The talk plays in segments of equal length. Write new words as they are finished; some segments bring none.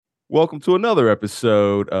Welcome to another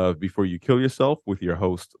episode of Before You Kill Yourself with your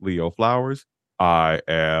host, Leo Flowers. I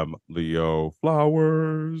am Leo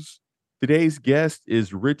Flowers. Today's guest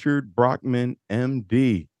is Richard Brockman,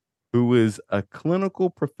 MD, who is a clinical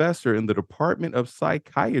professor in the Department of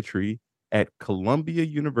Psychiatry at Columbia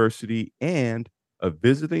University and a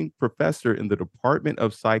visiting professor in the Department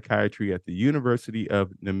of Psychiatry at the University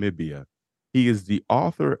of Namibia. He is the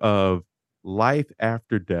author of Life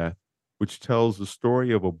After Death, which tells the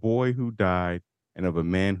story of a boy who died and of a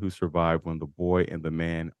man who survived when the boy and the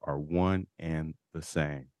man are one and the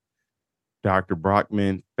same. Dr.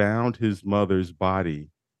 Brockman found his mother's body,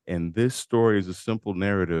 and this story is a simple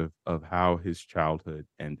narrative of how his childhood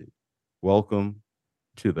ended. Welcome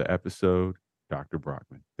to the episode, Dr.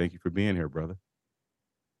 Brockman. Thank you for being here, brother.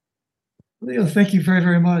 Leo, thank you very,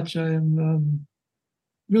 very much. I am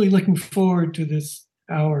really looking forward to this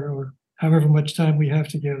hour or however much time we have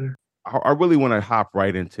together. I really want to hop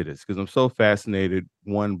right into this because I'm so fascinated,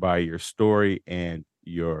 one, by your story and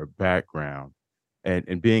your background.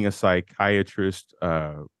 And being a psychiatrist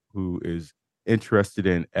who is interested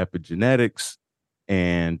in epigenetics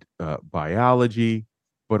and biology,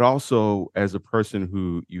 but also as a person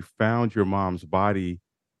who you found your mom's body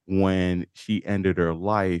when she ended her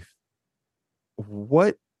life,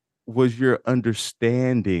 what was your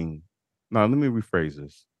understanding? Now, let me rephrase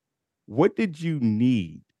this. What did you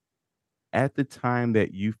need at the time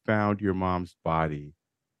that you found your mom's body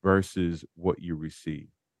versus what you received?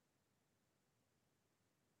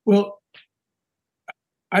 Well,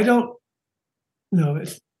 I don't know.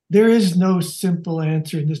 There is no simple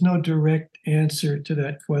answer, and there's no direct answer to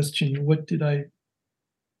that question. What did I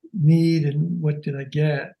need and what did I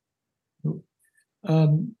get?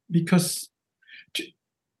 Because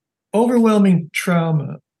overwhelming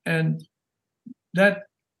trauma, and that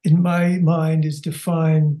in my mind is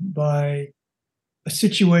defined by a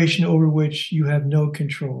situation over which you have no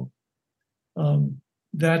control.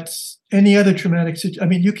 That's any other traumatic situation. I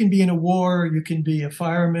mean, you can be in a war, you can be a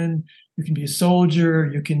fireman, you can be a soldier,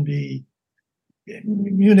 you can be,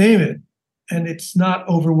 you name it. And it's not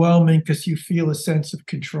overwhelming because you feel a sense of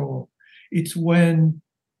control. It's when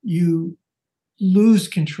you lose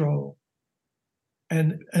control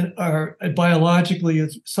and are biologically,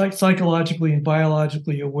 psychologically and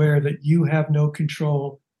biologically aware that you have no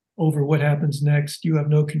control over what happens next. You have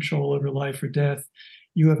no control over life or death.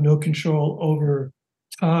 You have no control over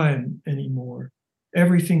time anymore.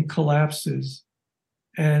 Everything collapses,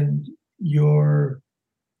 and the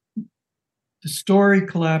story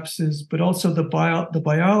collapses, but also the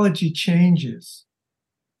biology changes,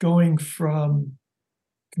 going from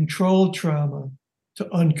controlled trauma to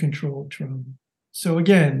uncontrolled trauma. So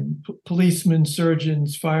again, policemen,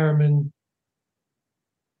 surgeons, firemen,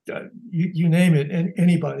 you name it, and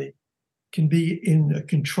anybody can be in a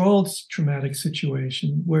controlled traumatic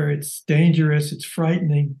situation where it's dangerous, it's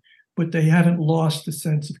frightening, but they haven't lost the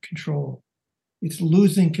sense of control. It's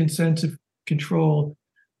losing sense of control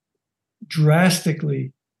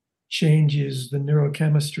drastically changes the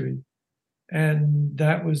neurochemistry. And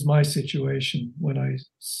that was my situation when I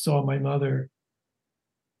saw my mother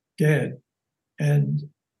dead. And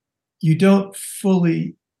you don't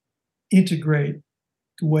fully integrate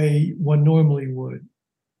the way one normally would. In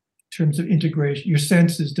terms of integration, your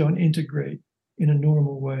senses don't integrate in a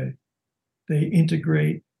normal way. They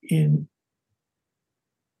integrate in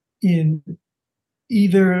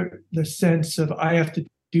either the sense of I have to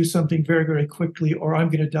do something very, very quickly, or I'm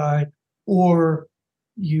going to die, or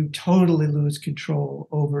you totally lose control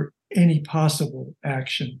over any possible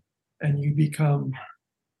action and you become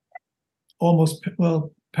almost,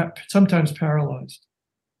 sometimes paralyzed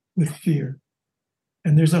with fear.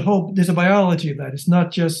 And there's a biology of that. It's not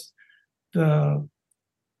just the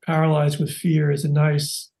paralyzed with fear is a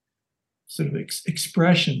nice sort of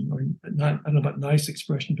expression, or not, I don't know about nice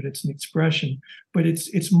expression, but it's an expression. But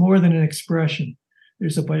it's more than an expression.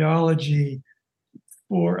 There's a biology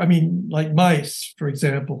like mice, for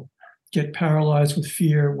example, get paralyzed with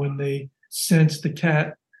fear when they sense the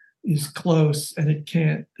cat is close and it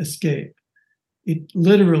can't escape. It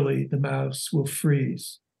literally, the mouse will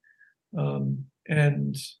freeze.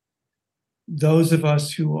 And those of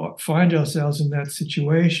us who find ourselves in that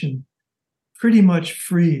situation pretty much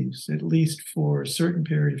freeze, at least for a certain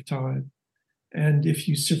period of time. And if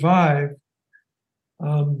you survive,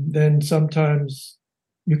 then sometimes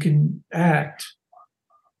you can act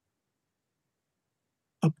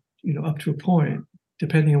up to a point,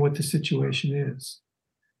 depending on what the situation is.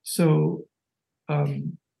 So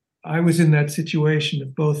I was in that situation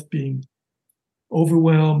of both being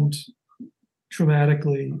overwhelmed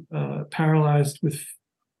traumatically, paralyzed with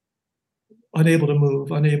unable to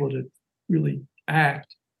move, unable to really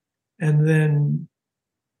act, and then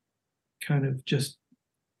kind of just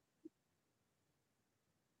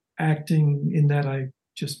acting in that I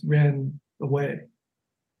just ran away.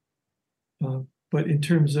 But in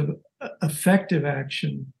terms of effective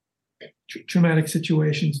action, traumatic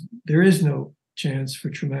situations, there is no chance for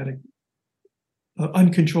traumatic,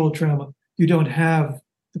 uncontrolled trauma. You don't have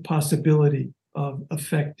the possibility of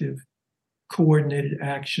effective, coordinated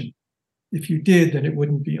action. If you did, then it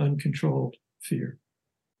wouldn't be uncontrolled fear.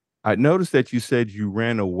 I noticed that you said you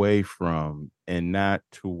ran away from and not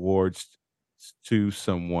towards to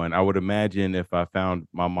someone. I would imagine if I found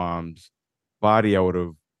my mom's body, I would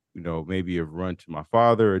have, maybe have run to my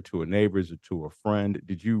father or to a neighbor's or to a friend.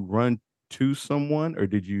 Did you run to someone or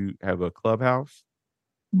did you have a clubhouse?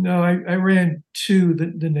 No, I ran to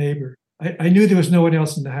the neighbor. I knew there was no one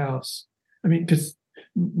else in the house. I mean, because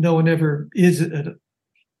no one ever is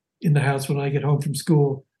in the house when I get home from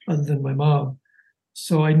school other than my mom.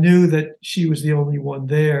 So I knew that she was the only one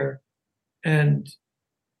there. And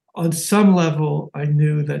on some level, I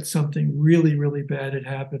knew that something really, really bad had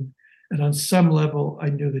happened. And on some level, I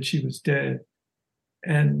knew that she was dead.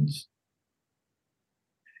 And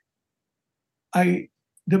in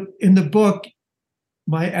the book,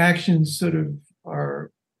 my actions sort of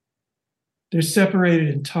are, they're separated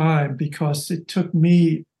in time because it took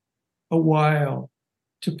me a while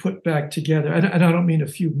to put back together. And I don't mean a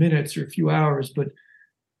few minutes or a few hours, but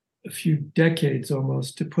a few decades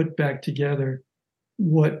almost to put back together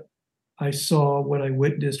what I saw, what I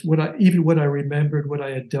witnessed, what I remembered, what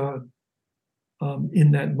I had done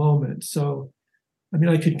in that moment. So, I mean,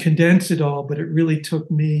 I could condense it all, but it really took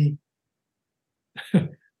me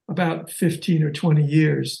about 15 or 20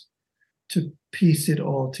 years to piece it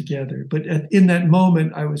all together. But in that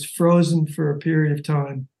moment, I was frozen for a period of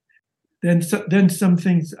time. Then some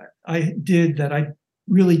things I did that I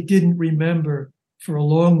really didn't remember for a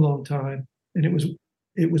long, long time. And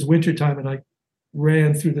it was wintertime, and I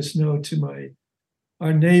ran through the snow to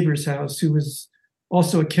our neighbor's house, who was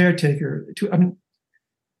also a caretaker. I mean,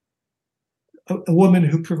 a woman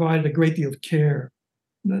who provided a great deal of care,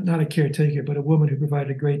 not a caretaker, but a woman who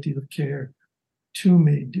provided a great deal of care to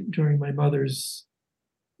me during my mother's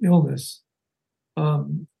illness.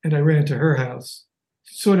 And I ran to her house,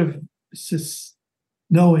 sort of just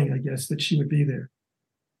knowing, I guess, that she would be there.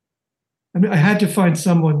 I mean, I had to find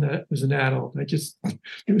someone that was an adult.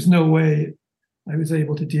 There was no way I was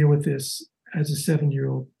able to deal with this as a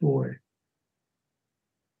 7-year-old boy.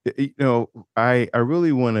 I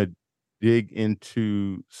really want to dig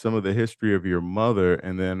into some of the history of your mother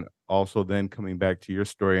and then also then coming back to your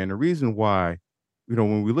story. And the reason why,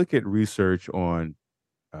 when we look at research on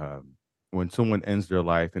um, when someone ends their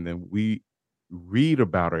life and then we read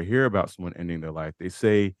about or hear about someone ending their life, they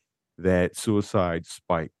say that suicide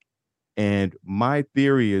spike. And my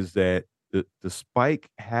theory is that the spike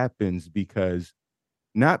happens because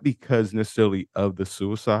not because necessarily of the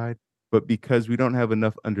suicide, but because we don't have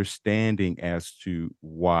enough understanding as to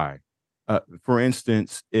why. For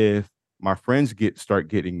instance, if my friends start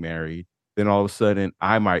getting married, then all of a sudden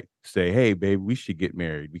I might say, "Hey, babe, we should get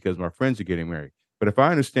married because my friends are getting married." But if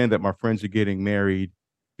I understand that my friends are getting married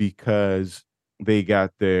because they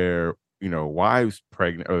got their, wives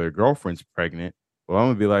pregnant or their girlfriends pregnant, well, I'm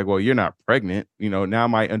gonna be like, "Well, you're not pregnant." Now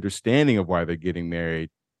my understanding of why they're getting married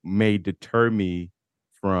may deter me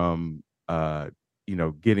from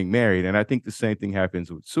getting married. And I think the same thing happens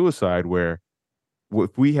with suicide, where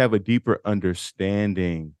if we have a deeper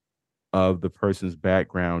understanding of the person's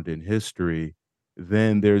background and history,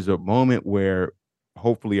 then there's a moment where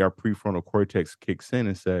hopefully our prefrontal cortex kicks in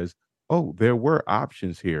and says, "Oh, there were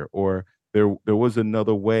options here," or there was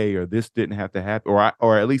another way, or this didn't have to happen,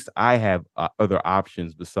 or at least I have other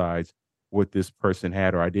options besides what this person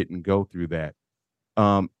had, or I didn't go through that.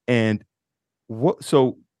 And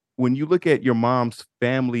so when you look at your mom's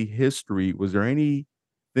family history, was there anything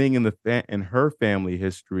in her family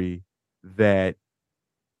history that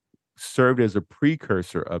served as a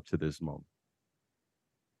precursor up to this moment?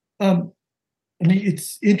 Um, I mean,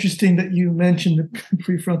 it's interesting that you mentioned the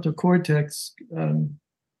prefrontal cortex,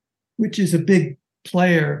 which is a big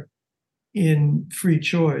player in free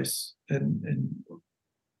choice and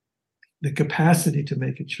the capacity to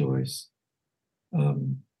make a choice,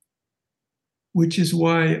 which is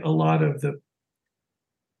why a lot of the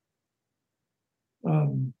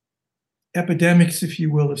epidemics, if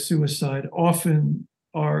you will, of suicide often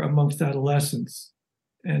are amongst adolescents.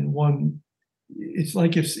 And it's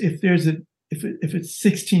like if there's if a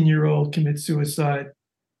 16-year-old commits suicide,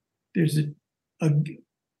 there's a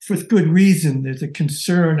for good reason, there's a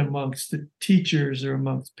concern amongst the teachers or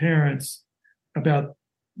amongst parents about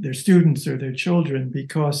their students or their children,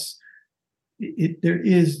 because there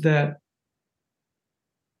is that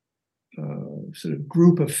sort of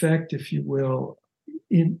group effect, if you will,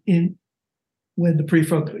 in when the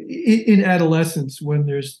prefrontal in adolescence, when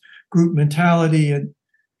there's group mentality and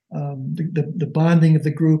the bonding of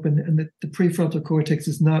the group, and the prefrontal cortex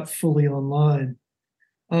is not fully online.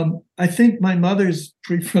 I think my mother's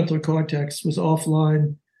prefrontal cortex was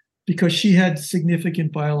offline because she had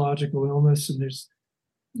significant biological illness, and there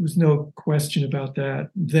was no question about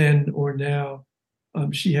that then or now.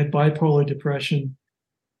 She had bipolar depression,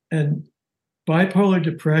 and bipolar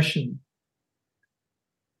depression,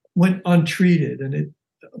 when untreated, and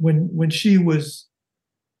when she was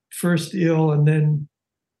first ill, and then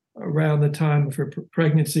around the time of her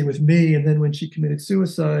pregnancy with me, and then when she committed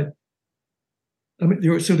suicide. I mean,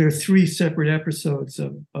 there are three separate episodes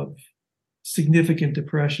of significant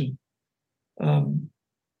depression. Um,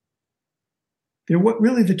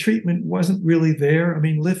 really, the treatment wasn't really there. I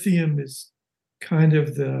mean, lithium is kind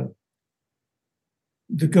of the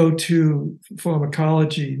go-to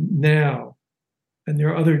pharmacology now, and there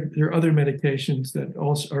are other medications that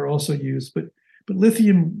also are also used. But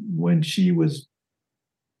lithium, when she was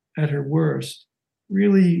at her worst,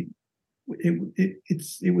 really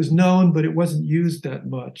it was known, but it wasn't used that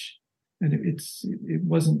much, and it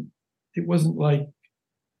wasn't like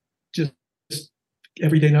just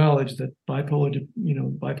everyday knowledge that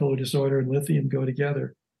bipolar disorder and lithium go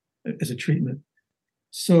together as a treatment.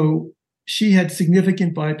 So she had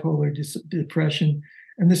significant bipolar depression,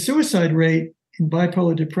 and the suicide rate in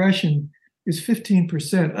bipolar depression is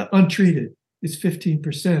 15%. Untreated is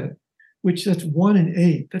 15%, which that's 1 in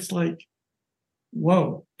 8. That's like,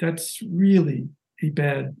 whoa, that's really a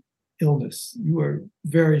bad illness. You are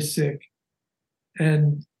very sick.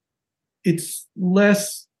 And it's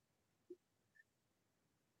less,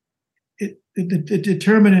 the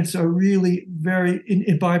determinants are really very,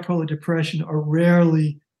 in bipolar depression, are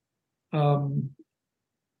rarely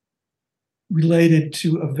related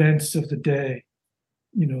to events of the day.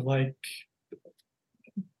 Like,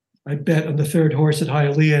 I bet on the third horse at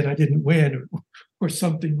Hialeah and I didn't win, or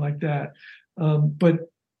something like that.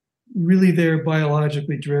 But really, they're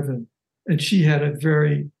biologically driven. And she had a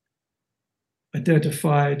very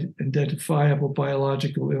identifiable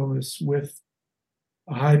biological illness with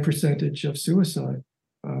a high percentage of suicide.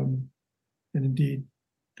 And indeed,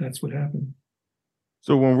 that's what happened.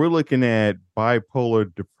 So when we're looking at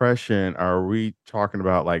bipolar depression, are we talking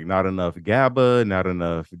about like not enough GABA, not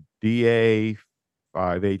enough DA,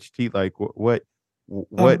 5-HT? Like Um,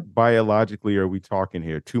 what biologically are we talking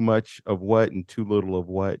here? Too much of what and too little of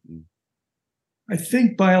what? And I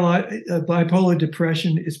think bipolar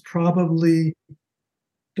depression is probably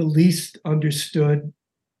the least understood.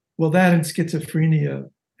 Well, that and schizophrenia.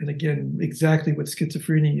 And again, exactly what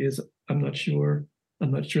schizophrenia is, I'm not sure. I'm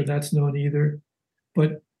not sure that's known either.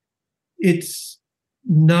 But it's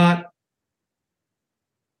not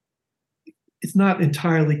it's not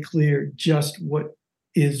entirely clear just what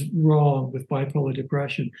is wrong with bipolar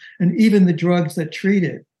depression. And even the drugs that treat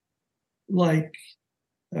it, like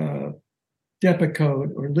uh,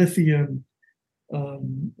 Depakote or lithium,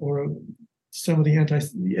 or some of the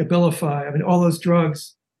Abilify, I mean, all those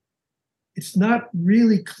drugs, it's not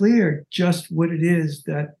really clear just what it is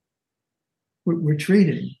that we're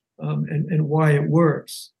treating, and why it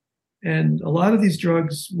works. And a lot of these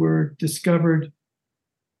drugs were discovered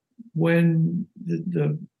when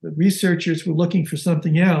the researchers were looking for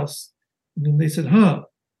something else. And then they said, I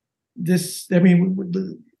mean,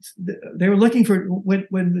 they were looking for,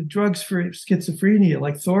 when the drugs for schizophrenia,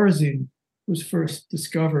 like Thorazine, was first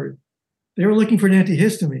discovered, they were looking for an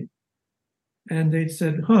antihistamine. And they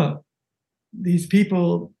said, these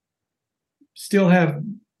people still have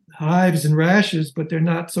hives and rashes, but they're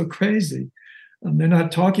not so crazy. They're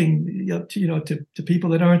not talking to people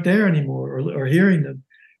that aren't there anymore, or hearing them.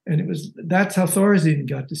 And that's how Thorazine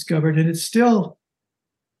got discovered. And it's still,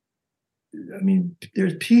 I mean,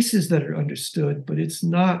 there's pieces that are understood, but it's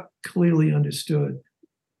not clearly understood.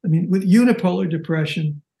 I mean, with unipolar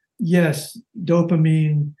depression, yes,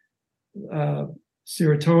 dopamine,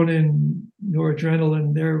 serotonin,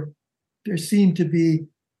 noradrenaline, there seem to be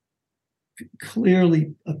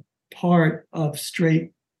clearly a part of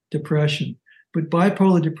straight depression. But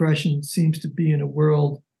bipolar depression seems to be in a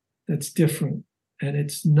world that's different. And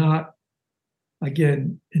it's not,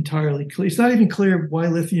 again, entirely clear. It's not even clear why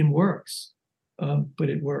lithium works, but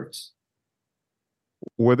it works.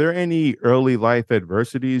 were there any early life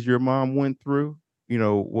adversities your mom went through?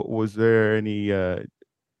 Was there any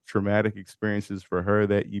traumatic experiences for her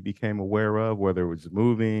that you became aware of, whether it was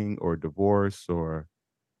moving or divorce or?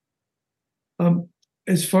 Um,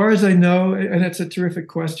 as far as I know, and that's a terrific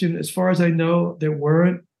question. As far as I know, there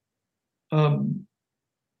weren't. Um,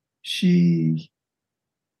 she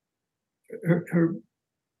her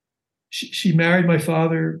she married my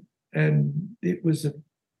father, and it was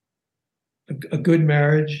a good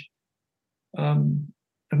marriage. Um,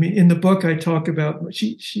 I mean, in the book, I talk about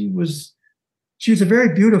she was a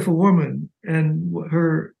very beautiful woman, and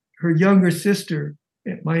her younger sister,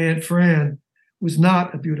 my aunt Fran, was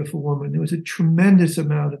not a beautiful woman. There was a tremendous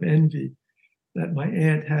amount of envy that my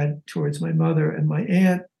aunt had towards my mother, and my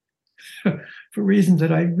aunt, for reasons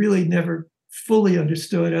that I really never fully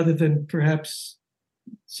understood, other than perhaps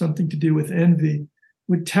something to do with envy,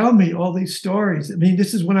 would tell me all these stories. I mean,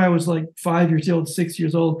 this is when I was like 5 years old, 6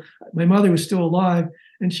 years old. My mother was still alive,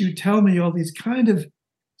 and she would tell me all these kind of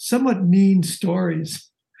somewhat mean stories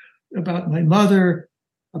about my mother,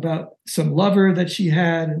 about some lover that she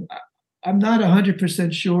had. And I'm not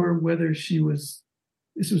 100% sure whether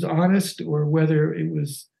this was honest, or whether it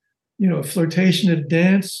was, a flirtation at a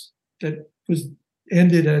dance that was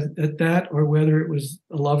ended at that, or whether it was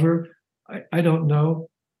a lover. I don't know.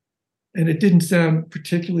 And it didn't sound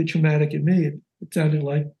particularly traumatic at me. It sounded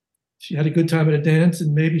like she had a good time at a dance,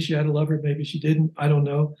 and maybe she had a lover, maybe she didn't. I don't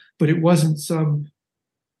know. But it wasn't some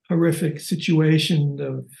horrific situation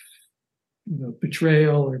of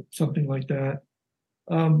betrayal or something like that.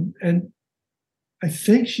 And I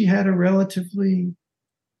think she had a relatively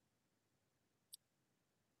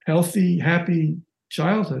healthy, happy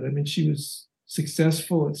childhood. I mean, she was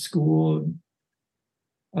successful at school.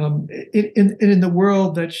 In the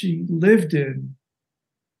world that she lived in,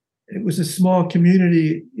 it was a small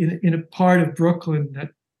community in a part of Brooklyn that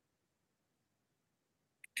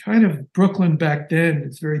kind of Brooklyn back then.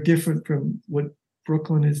 It's very different from what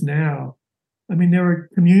Brooklyn is now. I mean, there were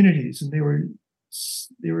communities, and they were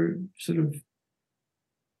sort of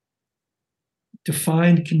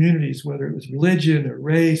defined communities, whether it was religion or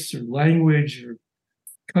race or language or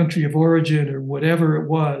country of origin or whatever it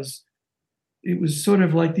was. It was sort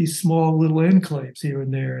of like these small little enclaves here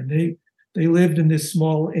and there, and they lived in this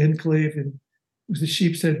small enclave, and it was the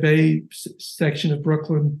Sheepshead Bay section of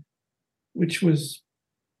Brooklyn, which was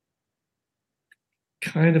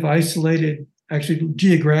kind of isolated, actually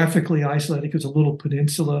geographically isolated, because a little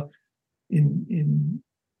peninsula in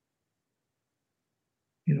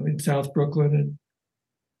in South Brooklyn.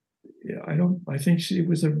 And I think it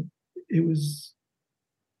was a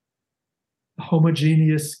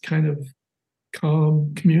homogeneous kind of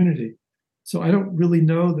calm community. So I don't really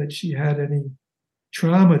know that she had any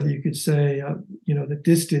trauma that you could say, that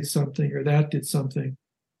this did something or that did something.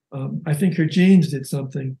 I think her genes did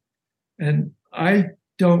something. And I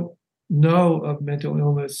don't know of mental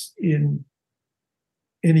illness in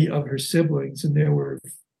any of her siblings. And there were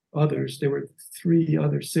others. There were three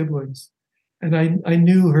other siblings. And I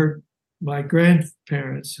knew my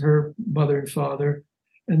grandparents, her mother and father,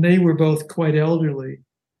 and they were both quite elderly.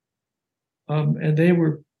 And they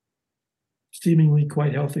were seemingly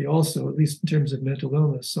quite healthy also, at least in terms of mental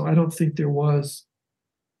illness. So I don't think there was,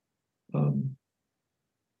 a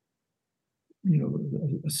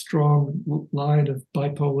strong line of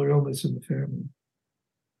bipolar illness in the family.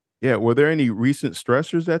 Yeah, were there any recent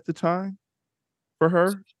stressors at the time for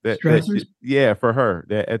her? Stressors? Yeah, for her,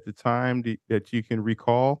 that at the time that you can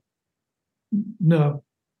recall? No.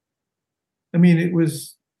 I mean, it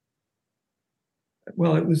was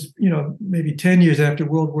maybe 10 years after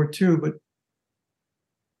World War II, but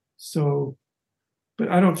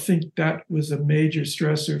I don't think that was a major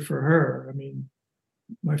stressor for her. I mean,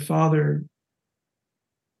 my father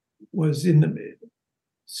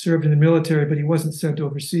served in the military, but he wasn't sent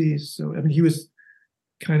overseas. So, I mean, he was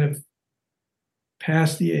kind of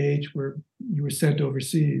past the age where you were sent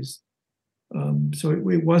overseas. So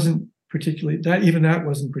it wasn't particularly, that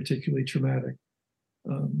wasn't particularly traumatic.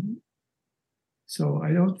 So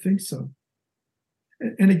I don't think so.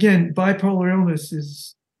 And again, bipolar illness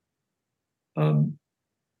is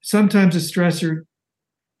sometimes a stressor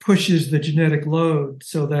pushes the genetic load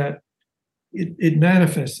so that it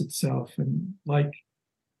manifests itself. And like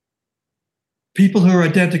people who are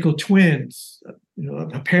identical twins,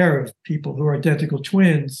 a pair of people who are identical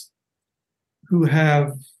twins who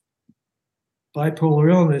have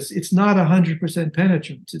bipolar illness, it's not 100%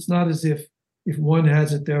 penetrance. It's not as if one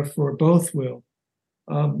has it, therefore both will.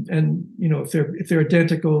 And if they're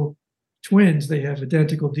identical twins, they have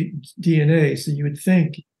identical DNA. So you would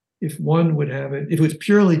think if one would have it, if it was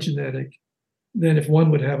purely genetic, then if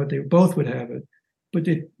one would have it, they both would have it. But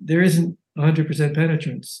there isn't 100%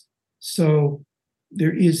 penetrance. So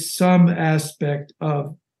there is some aspect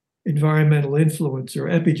of environmental influence or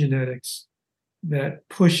epigenetics that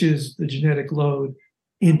pushes the genetic load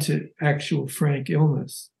into actual frank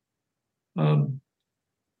illness.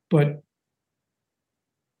 But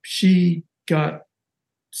she got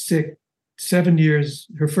sick 7 years.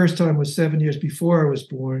 Her first time was 7 years before I was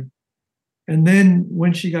born. And then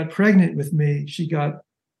when she got pregnant with me, she had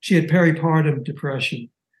peripartum depression,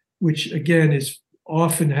 which again is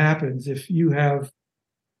often happens if you have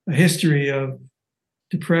a history of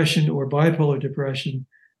depression or bipolar depression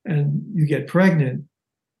and you get pregnant.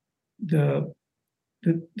 The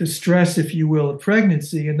stress, if you will, of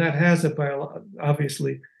pregnancy, and that has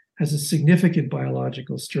obviously has a significant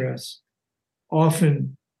biological stress,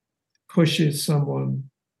 often pushes someone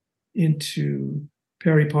into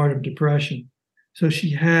peripartum depression. So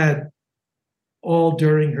she had all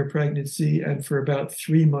during her pregnancy and for about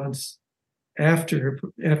 3 months after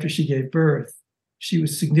she gave birth, she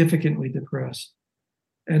was significantly depressed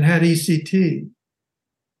and had ECT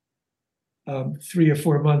 3 or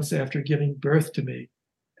 4 months after giving birth to me,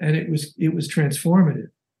 and it was transformative.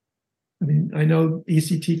 I mean, I know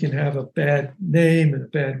ECT can have a bad name and a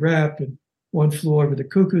bad rap, and one flew over the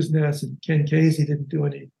cuckoo's nest, and Ken Casey didn't do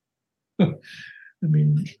any. I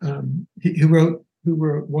mean, who wrote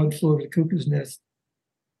One Flew Over the Cuckoo's Nest.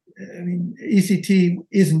 I mean, ECT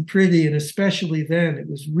isn't pretty, and especially then, it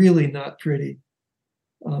was really not pretty,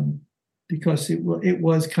 because it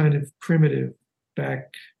was kind of primitive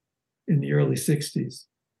back in the early 60s.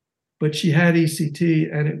 But she had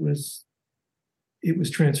ECT, and it was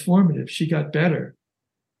transformative. She got better.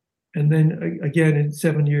 And then again, in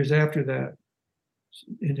 7 years after that,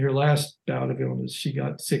 in her last bout of illness, she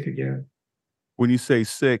got sick again. When you say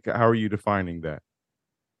sick, how are you defining that?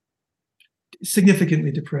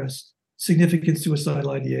 Significantly depressed, significant suicidal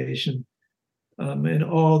ideation, and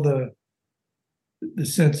all the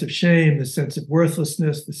sense of shame, the sense of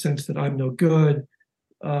worthlessness, the sense that I'm no good,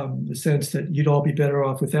 the sense that you'd all be better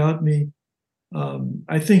off without me.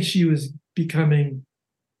 I think she was becoming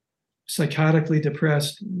psychotically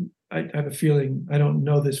depressed. I have a feeling, I don't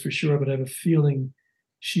know this for sure, but I have a feeling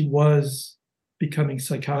she was becoming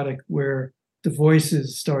psychotic, where the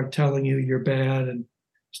voices start telling you you're bad and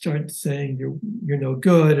start saying you're no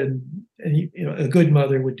good, and a good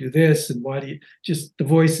mother would do this, and why do you, just the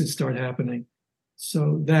voices start happening.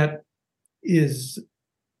 So that is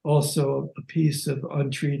also a piece of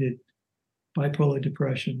untreated bipolar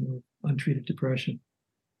depression or untreated depression.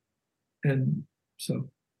 And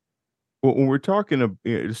so, well, when we're talking of,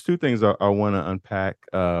 there's two things I want to unpack.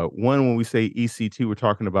 One, when we say ECT, we're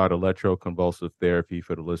talking about electroconvulsive therapy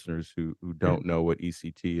for the listeners who don't know what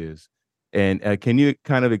ECT is. And can you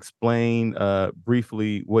kind of explain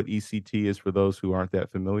briefly what ECT is for those who aren't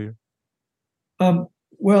that familiar?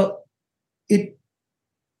 Well,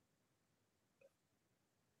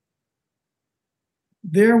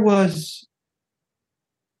 there was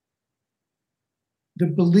the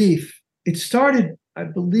belief. It started, I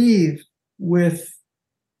believe,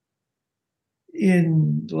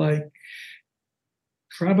 in like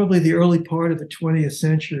probably the early part of the 20th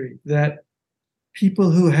century, that people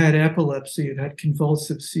who had epilepsy and had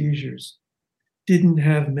convulsive seizures didn't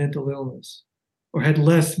have mental illness or had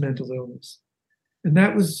less mental illness. And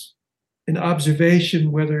that was an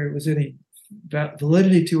observation. Whether it was any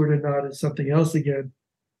validity to it or not is something else again.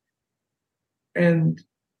 And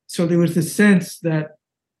so there was the sense that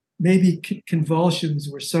maybe convulsions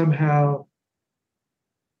were somehow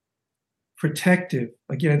protective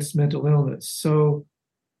against mental illness. So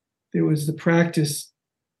there was the practice,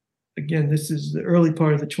 again, this is the early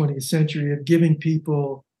part of the 20th century, of giving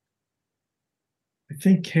people, I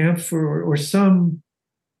think, camphor or some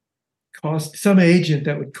agent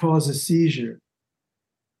that would cause a seizure.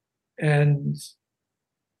 And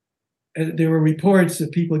there were reports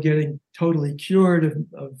of people getting totally cured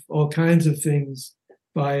of all kinds of things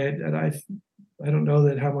by it. And I don't know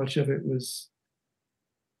that how much of it was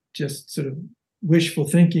just sort of wishful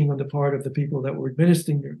thinking on the part of the people that were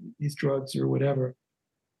administering these drugs or whatever.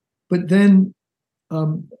 But then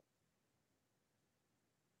I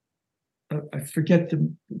forget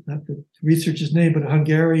not the researcher's name, but a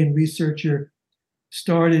Hungarian researcher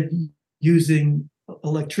started using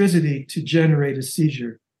electricity to generate a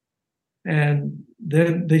seizure. And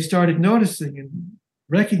then they started noticing and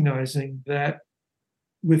recognizing that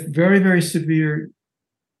with very, very severe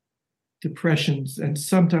depressions and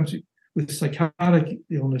sometimes with psychotic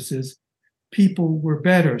illnesses, people were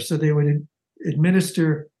better. So they would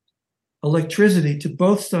administer electricity to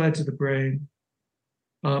both sides of the brain,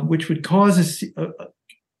 which would cause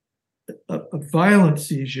a violent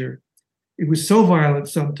seizure. It was so violent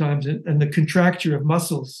sometimes, and the contracture of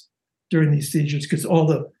muscles during these seizures, because all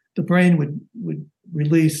the brain would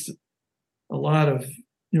release a lot of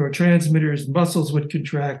neurotransmitters, muscles would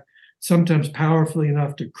contract, sometimes powerfully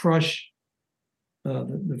enough to crush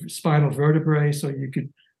the spinal vertebrae. So you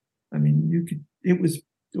could, I mean, you could, it was,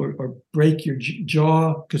 or break your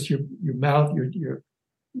jaw because your mouth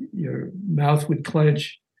would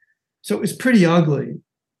clench. So it was pretty ugly.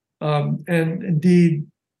 And indeed,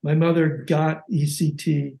 my mother got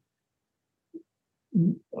ECT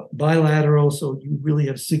bilateral, so you really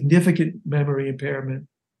have significant memory impairment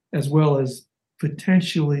as well as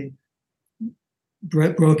potentially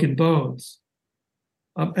broken bones.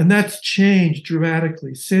 And that's changed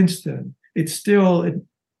dramatically since then. It's still an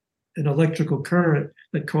electrical current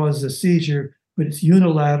that causes a seizure, but it's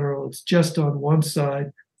unilateral. It's just on one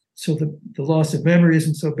side. So the loss of memory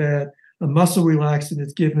isn't so bad. A muscle relaxant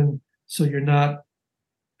is given so you're not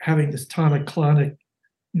having this tonic-clonic,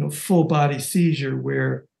 full body seizure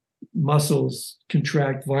where muscles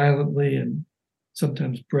contract violently and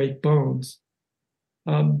sometimes break bones.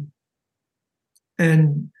 And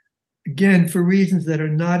again, for reasons that are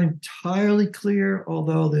not entirely clear,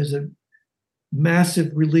 although there's a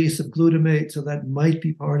massive release of glutamate, so that might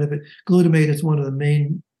be part of it. Glutamate is one of the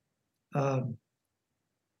main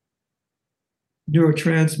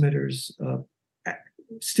neurotransmitters,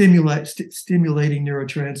 stimulating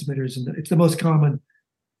neurotransmitters, and it's the most common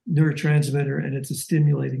neurotransmitter, and it's a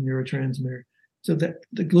stimulating neurotransmitter. So that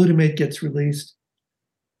the glutamate gets released,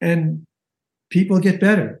 and people get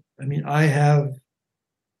better. I mean, I have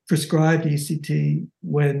prescribed ECT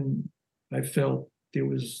when I felt there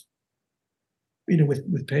was,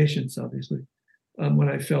 with patients, obviously, when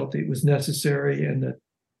I felt it was necessary and that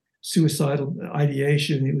suicidal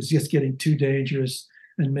ideation, it was just getting too dangerous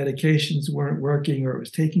and medications weren't working or it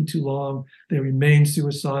was taking too long. They remained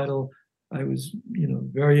suicidal. I was,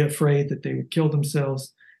 very afraid that they would kill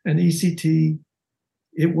themselves. And ECT,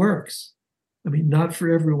 it works. I mean, not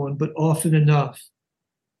for everyone, but often enough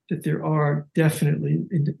that there are definitely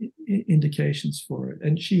indications for it.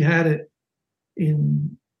 And she had it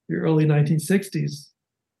in the early 1960s,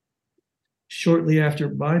 shortly after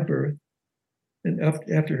my birth and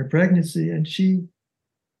after her pregnancy. And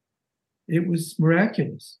it was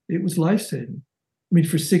miraculous. It was life-saving. I mean,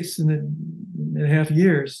 for 6.5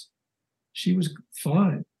 years, she was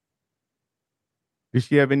fine. Did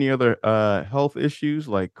she have any other health issues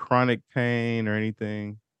like chronic pain or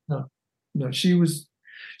anything? No, no, she was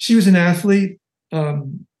an athlete,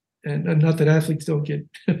 and not that athletes don't get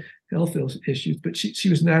health issues, but she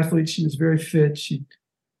was an athlete. She was very fit. She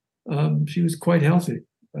was quite healthy,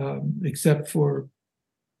 except for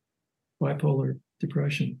bipolar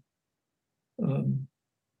depression.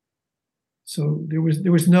 So there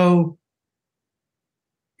was no,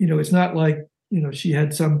 it's not like, she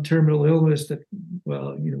had some terminal illness that,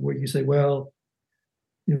 well, where you say, well,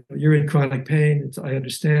 you're in chronic pain. I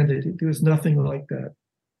understand it. There was nothing like that.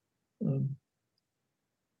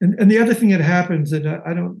 And the other thing that happens, and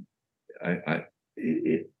I don't,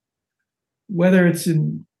 whether it's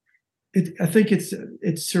I think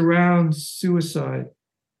it surrounds suicide,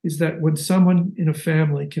 is that when someone in a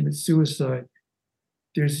family commits suicide,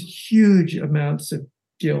 there's huge amounts of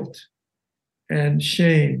guilt and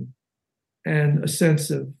shame and a sense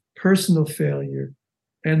of personal failure.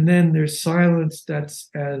 And then there's silence that's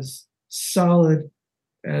as solid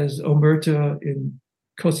as omerta in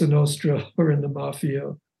Cosa Nostra or in the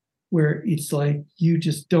Mafia, where it's like you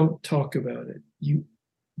just don't talk about it.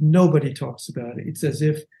 Nobody talks about it. It's as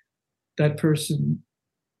if that person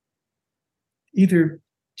either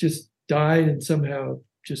just died and somehow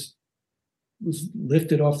just was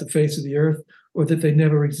lifted off the face of the earth, or that they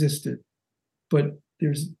never existed. But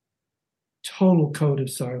there's total code of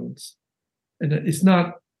silence. And it's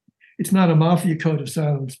not a mafia code of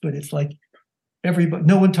silence, but it's like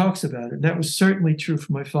no one talks about it. And that was certainly true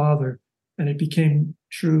for my father. And it became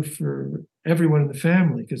true for everyone in the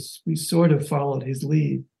family because we sort of followed his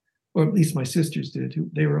lead, or at least my sisters did.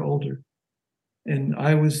 They were older. And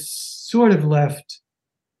I was sort of left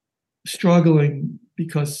struggling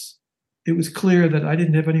because it was clear that I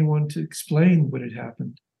didn't have anyone to explain what had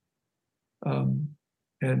happened.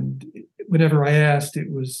 And whenever I asked,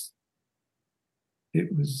 it was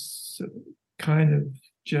kind of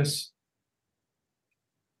just,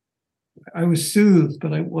 I was soothed,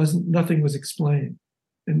 but nothing was explained.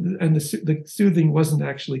 And the soothing wasn't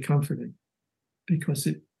actually comforting because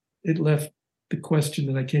it left the question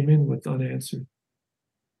that I came in with unanswered,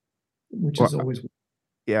 which Well, is always.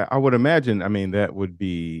 yeah, I would imagine. I mean, that would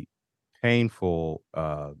be painful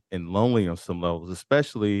and lonely on some levels,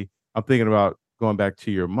 especially I'm thinking about going back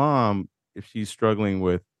to your mom if she's struggling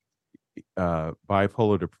with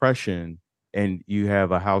bipolar depression and you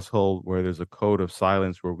have a household where there's a code of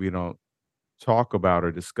silence where we don't talk about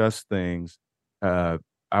or discuss things, uh,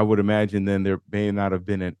 I would imagine then there may not have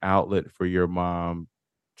been an outlet for your mom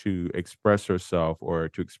to express herself or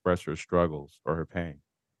to express her struggles or her pain.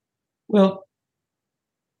 Well,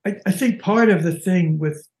 I think part of the thing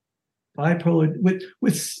with bipolar,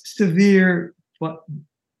 with severe,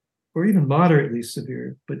 or even moderately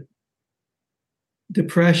severe, but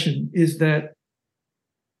depression, is that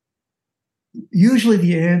usually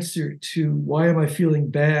the answer to why am I feeling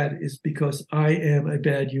bad is because I am a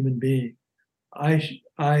bad human being.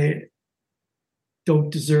 I don't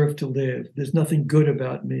deserve to live. There's nothing good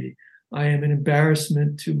about me. I am an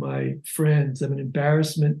embarrassment to my friends. I'm an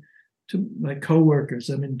embarrassment to my coworkers.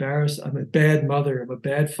 I'm embarrassed. I'm a bad mother. I'm a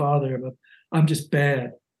bad father. I'm just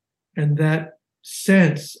bad. And that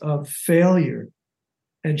sense of failure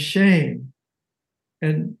and shame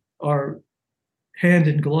and are hand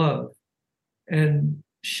in glove. And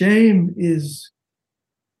shame is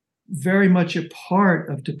very much a part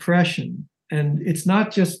of depression. And it's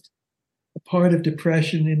not just a part of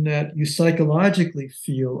depression in that you psychologically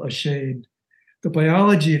feel ashamed. The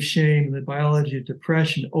biology of shame and the biology of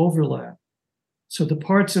depression overlap. So the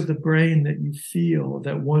parts of the brain that you feel,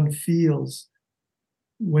 that one feels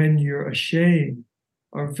when you're ashamed,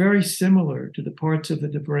 are very similar to the parts of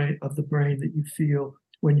the brain that you feel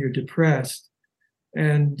when you're depressed.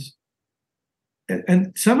 And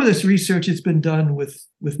some of this research has been done with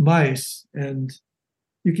mice, and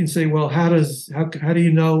you can say, well, how do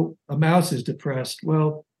you know a mouse is depressed?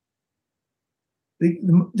 Well,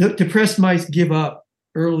 the depressed mice give up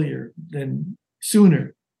sooner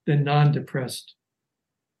than non-depressed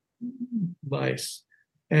mice.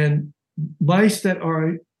 And mice that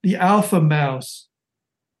are the alpha mouse,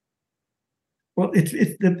 well,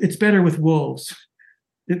 it's better with wolves.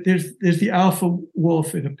 There's the alpha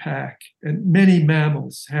wolf in a pack, and many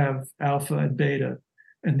mammals have alpha and beta,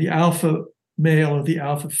 and the alpha male or the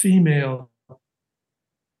alpha female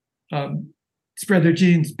spread their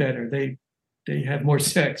genes better. They have more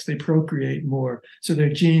sex, they procreate more, so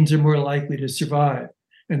their genes are more likely to survive.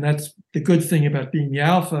 And that's the good thing about being the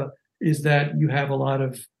alpha, is that you have a lot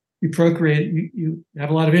of you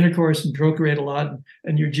have a lot of intercourse and procreate a lot,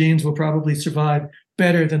 and your genes will probably survive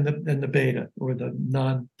better than the beta or the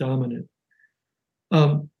non-dominant.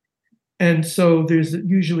 And so there's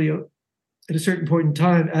usually at a certain point in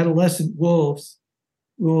time, adolescent wolves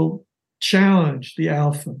will challenge the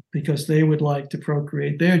alpha because they would like to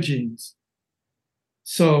procreate their genes.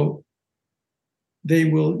 So they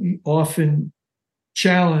will often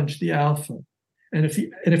challenge the alpha. And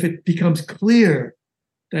if it becomes clear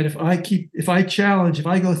that if I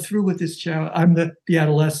go through with this challenge, I'm the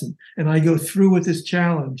adolescent, and I go through with this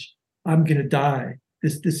challenge, I'm going to die.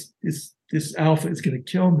 This alpha is going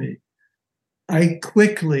to kill me. I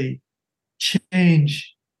quickly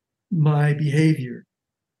change my behavior,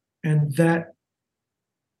 and that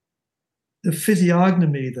the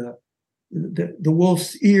physiognomy, the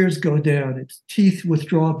wolf's ears go down, its teeth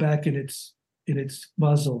withdraw back in its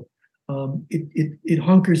muzzle. It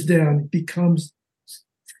hunkers down, it becomes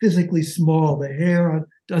physically small. The hair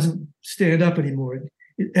doesn't stand up anymore.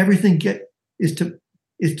 Everything is to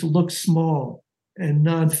look small and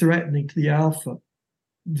non-threatening to the alpha.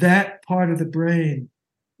 That part of the brain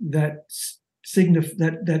that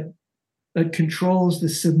controls the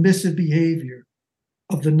submissive behavior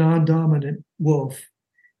of the non-dominant wolf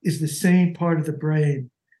is the same part of the brain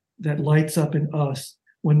that lights up in us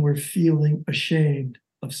when we're feeling ashamed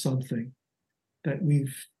of something that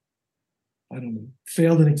we've, I don't know,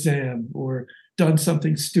 failed an exam or done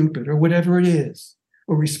something stupid or whatever it is,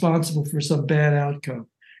 or responsible for some bad outcome,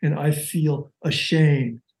 and I feel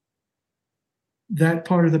ashamed. That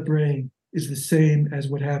part of the brain is the same as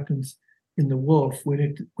what happens in the wolf when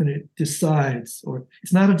it decides, or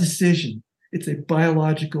it's not a decision, it's a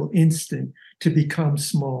biological instinct to become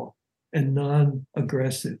small and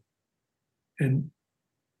non-aggressive and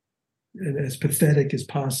as pathetic as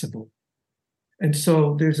possible. And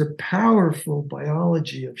so there's a powerful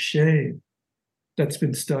biology of shame that's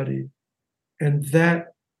been studied. And that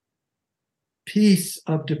piece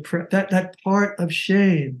of that part of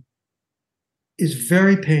shame is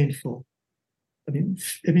very painful. I mean,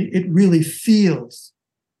 it really feels.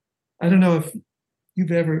 I don't know if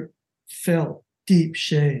you've ever felt deep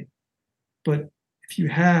shame, but if you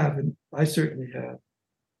have, and I certainly have,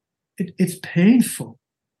 it's painful.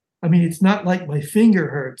 I mean, it's not like my finger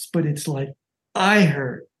hurts, but it's like I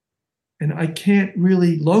hurt, and I can't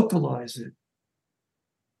really localize it.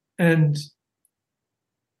 And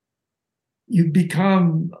you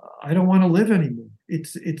become, I don't want to live anymore.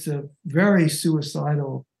 It's a very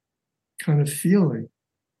suicidal kind of feeling.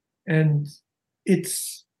 And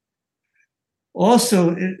it's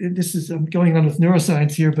Also, this is, I'm going on with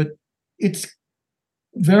neuroscience here, but it's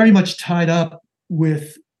very much tied up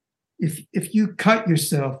with, if you cut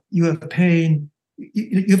yourself, you have pain.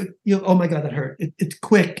 Oh my God, that hurt. It's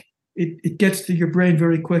quick. It gets to your brain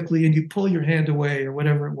very quickly, and you pull your hand away or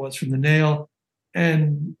whatever it was from the nail,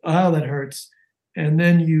 and oh, that hurts. And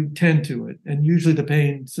then you tend to it, and usually the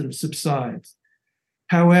pain sort of subsides.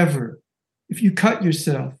 However, if you cut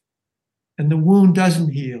yourself and the wound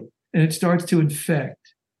doesn't heal and it starts to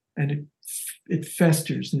infect and it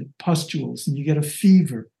festers and it pustules and you get a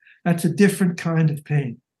fever, that's a different kind of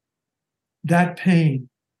pain. That pain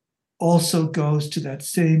also goes to that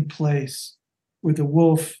same place where the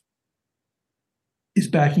wolf is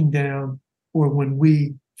backing down or when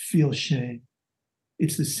we feel shame.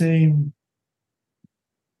 It's the same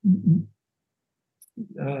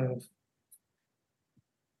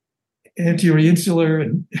anterior insular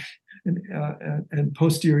and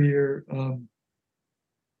posterior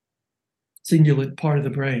cingulate part of the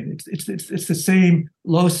brain. It's the same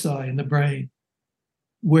loci in the brain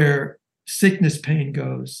where sickness pain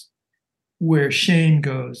goes, where shame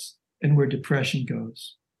goes, and where depression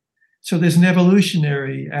goes. So there's an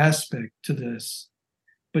evolutionary aspect to this,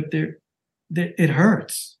 but it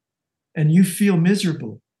hurts, and you feel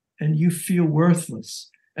miserable, and you feel worthless,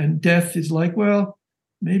 and death is like, well,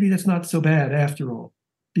 maybe that's not so bad after all,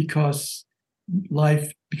 because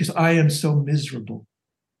I am so miserable.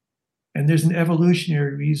 And there's an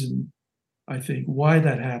evolutionary reason, I think, why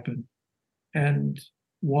that happened and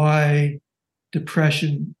why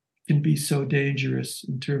depression can be so dangerous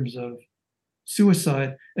in terms of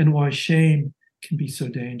suicide and why shame can be so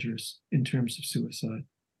dangerous in terms of suicide.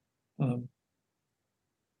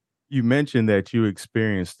 You mentioned that you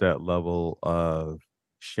experienced that level of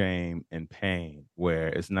shame and pain where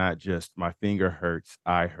it's not just my finger hurts,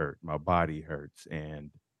 I hurt, my body hurts,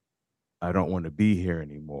 and I don't want to be here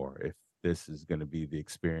anymore if this is going to be the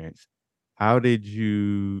experience. How did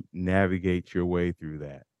you navigate your way through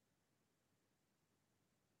that?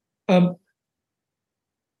 Um,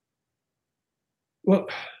 well,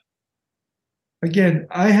 again,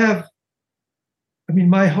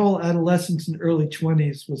 my whole adolescence and early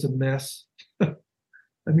 20s was a mess.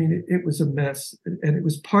 It was a mess. And it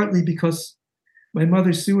was partly because my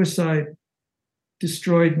mother's suicide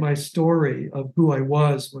destroyed my story of who I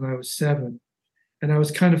was when I was 7. And I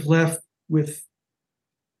was kind of left with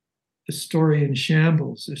a story in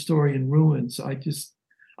shambles, a story in ruins. I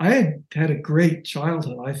had a great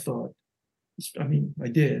childhood, I thought. I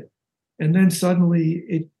did. And then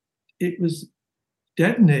suddenly it was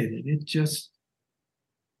detonated.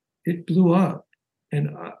 It blew up.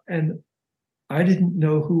 And I didn't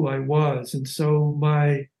know who I was. And so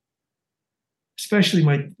especially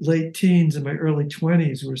my late teens and my early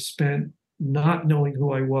 20s were spent not knowing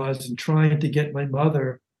who I was and trying to get my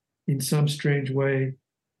mother in some strange way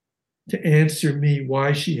to answer me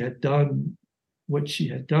why she had done what she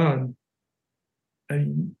had done. I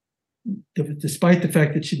mean, despite the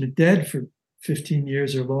fact that she'd been dead for 15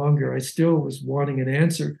 years or longer, I still was wanting an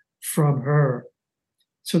answer from her.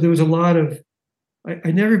 So there was a lot of,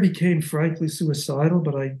 I never became frankly suicidal,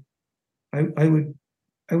 but I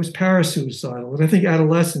was parasuicidal. And I think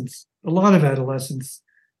a lot of adolescents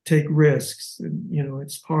take risks. And,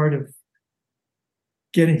 it's part of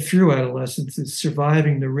getting through adolescence is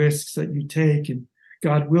surviving the risks that you take. And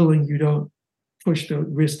God willing, you don't push the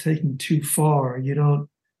risk taking too far. You don't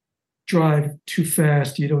drive too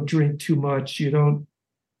fast. You don't drink too much. You don't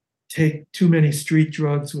take too many street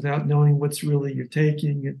drugs without knowing what's really you're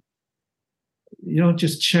taking. You don't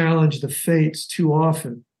just challenge the fates too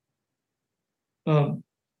often. And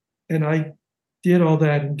I did all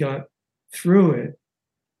that and got through it.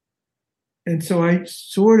 And so I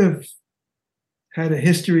sort of had a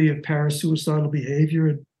history of parasuicidal behavior.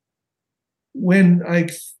 And when I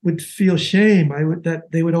would feel shame,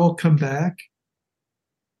 they would all come back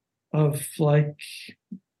of like,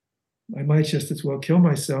 I might just as well kill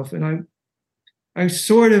myself. And I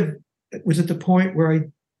sort of was at the point where I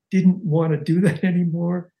didn't want to do that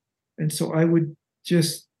anymore. And so I would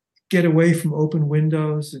just get away from open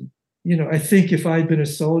windows. And, I think if I'd been a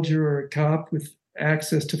soldier or a cop with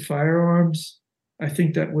access to firearms, I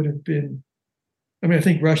think that would have been, I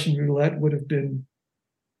think Russian roulette would have been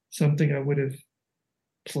something I would have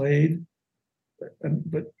played,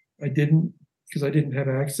 but I didn't because I didn't have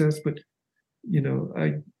access. But,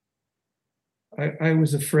 I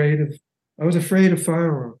was afraid of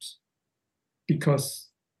firearms because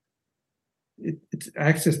it's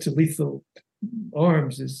access to lethal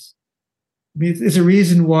arms is, it's a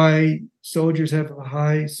reason why soldiers have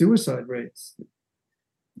high suicide rates,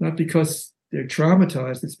 not because they're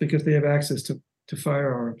traumatized, it's because they have access to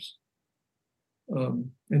firearms.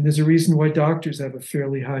 And there's a reason why doctors have a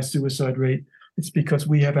fairly high suicide rate. It's because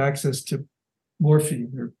we have access to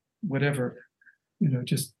morphine or whatever.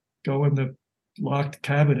 Just go in the locked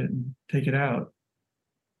cabinet and take it out.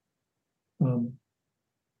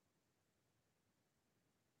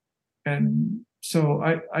 And so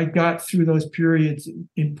I got through those periods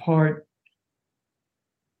in part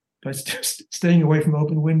by staying away from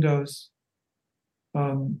open windows.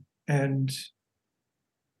 And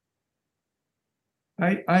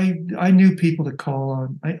I knew people to call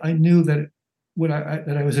on. I knew that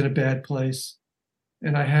that I was in a bad place,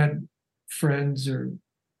 and I had friends or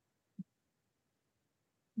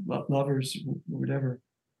lovers or whatever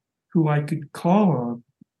who I could call on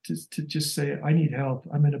to just say, I need help.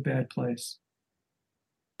 I'm in a bad place.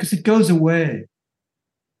 Because it goes away.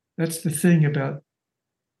 That's the thing about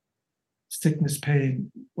sickness,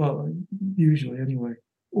 pain, well, usually anyway,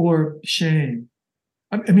 or shame.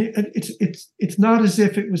 I mean, it's not as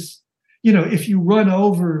if it was, if you run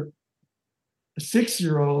over a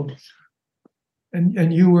 6-year-old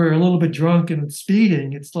and you were a little bit drunk and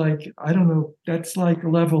speeding, it's like, I don't know, that's like a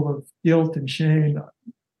level of guilt and shame.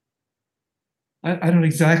 I don't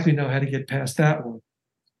exactly know how to get past that one,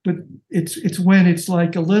 but it's when it's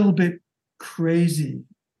like a little bit crazy,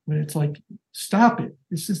 when it's like, stop it.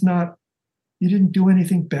 This is not, you didn't do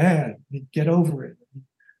anything bad. Get over it.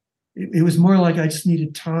 It was more like I just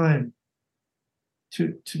needed time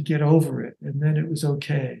to get over it, and then it was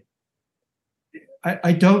okay.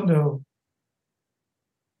 I don't know.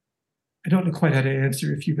 I don't know quite how to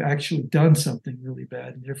answer if you've actually done something really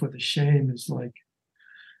bad, and therefore the shame is like,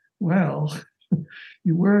 well,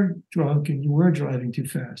 you were drunk and you were driving too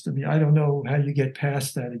fast. I mean, I don't know how you get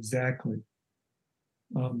past that exactly.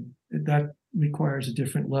 That requires a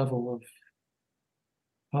different level of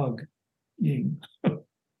hugging,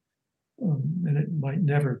 and it might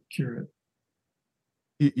never cure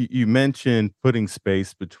it. You mentioned putting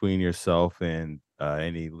space between yourself and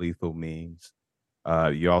any lethal means.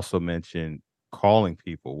 You also mentioned calling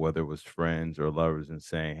people, whether it was friends or lovers, and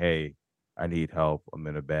saying, "Hey, I need help. I'm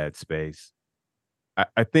in a bad space."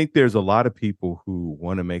 I think there's a lot of people who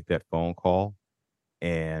want to make that phone call,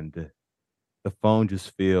 and the phone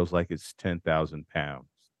just feels like it's 10,000 pounds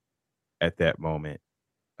at that moment.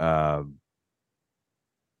 Um,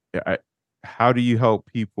 I, how do you help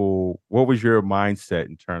people? What was your mindset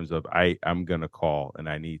in terms of I'm gonna call and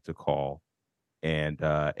I need to call? And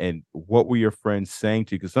what were your friends saying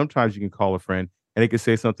to you? Because sometimes you can call a friend and they can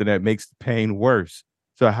say something that makes the pain worse.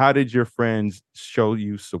 So how did your friends show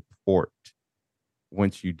you support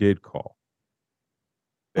once you did call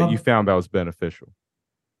that you Um, found that was beneficial?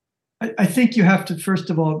 I think you have to, first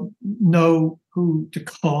of all, know who to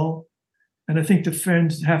call. And I think the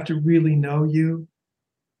friends have to really know you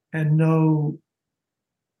and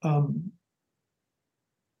um,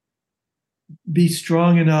 be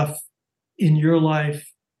strong enough in your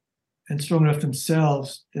life and strong enough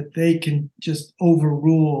themselves that they can just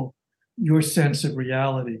overrule your sense of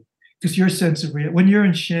reality. Because your sense of when you're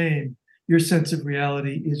in shame, your sense of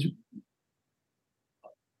reality is,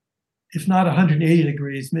 if not 180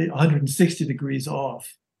 degrees, maybe 160 degrees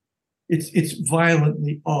off. It's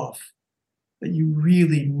violently off, that you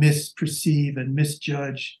really misperceive and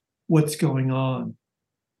misjudge what's going on.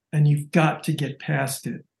 And you've got to get past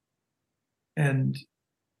it. And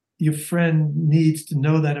your friend needs to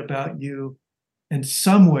know that about you. And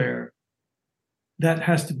somewhere that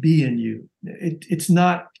has to be in you. It's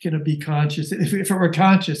not going to be conscious. If it were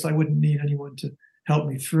conscious, I wouldn't need anyone to help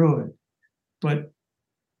me through it. But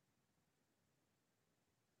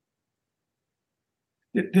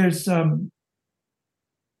there's a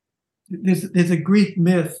Greek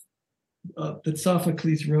myth that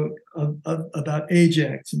Sophocles wrote about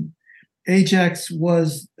Ajax. And Ajax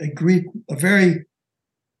was a very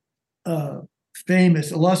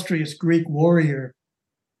famous, illustrious Greek warrior.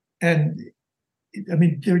 And I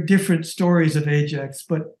mean, there are different stories of Ajax,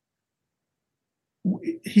 but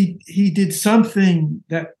he did something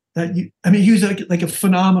I mean, he was like a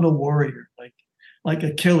phenomenal warrior, like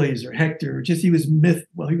Achilles or Hector, or just he was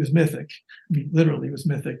he was mythic. I mean, literally he was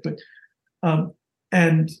mythic, but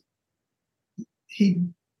and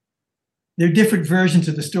there are different versions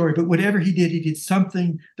of the story, but whatever he did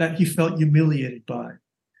something that he felt humiliated by.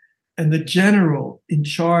 And the general in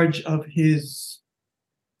charge of his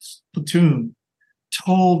platoon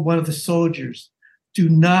told one of the soldiers, do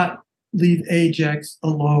not leave Ajax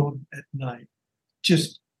alone at night.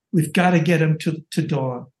 We've got to get him to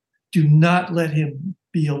dawn. Do not let him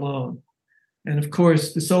be alone. And of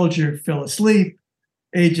course, the soldier fell asleep.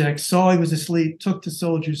 Ajax saw he was asleep, took the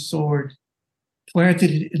soldier's sword,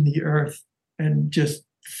 planted it in the earth and just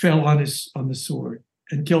fell on the sword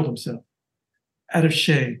and killed himself out of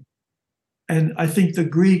shame. And I think the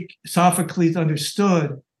Greek Sophocles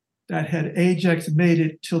understood that had Ajax made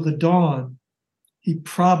it till the dawn, he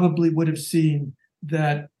probably would have seen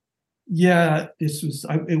that, yeah,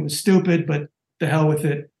 it was stupid, but the hell with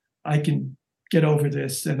it. I can get over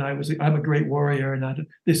this. And I'm a great warrior, and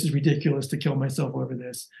this is ridiculous to kill myself over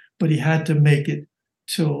this. But he had to make it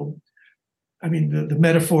till, I mean, the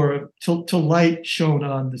metaphor of till light shone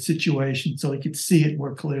on the situation so he could see it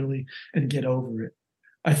more clearly and get over it.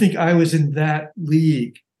 I think I was in that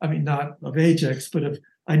league. I mean, not of Ajax, but of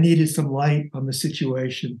I needed some light on the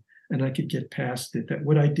situation and I could get past it. That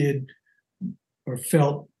what I did or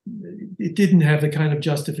felt, it didn't have the kind of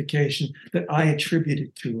justification that I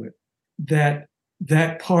attributed to it.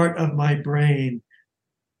 That part of my brain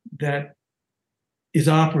that is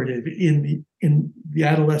operative in the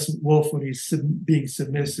adolescent wolf when he's being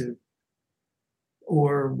submissive,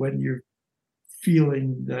 or when you're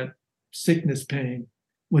feeling that sickness pain,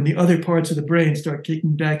 when the other parts of the brain start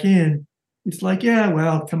kicking back in, it's like, yeah,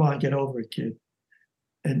 well, come on, get over it, kid.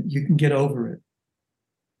 And you can get over it.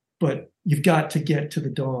 But you've got to get to the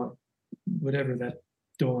dawn, whatever that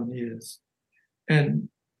dawn is. And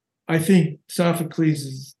I think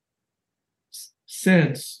Sophocles'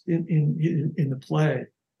 sense in the play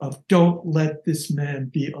of don't let this man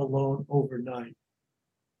be alone overnight,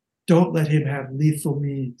 don't let him have lethal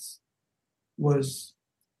means, was,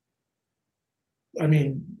 I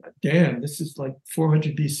mean, damn, this is like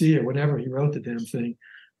 400 BC or whenever he wrote the damn thing.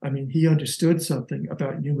 I mean, he understood something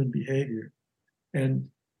about human behavior. And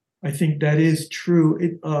I think that is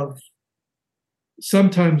true of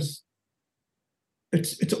sometimes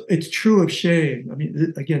it's true of shame. I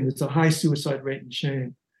mean, again, it's a high suicide rate in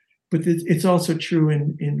shame, but it's also true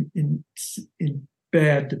in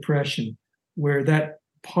bad depression, where that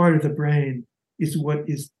part of the brain is what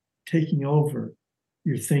is taking over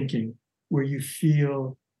your thinking, where you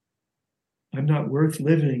feel I'm not worth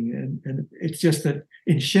living, and it's just that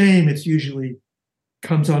in shame it's usually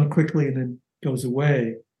comes on quickly and then goes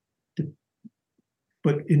away.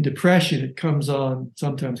 But in depression, it comes on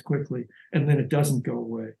sometimes quickly and then it doesn't go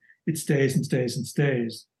away. It stays and stays and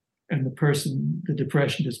stays. And the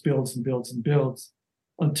depression just builds and builds and builds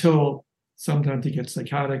until sometimes it gets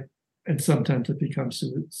psychotic and sometimes it becomes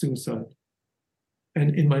suicide.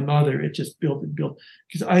 And in my mother, it just built and built.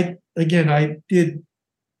 Because I did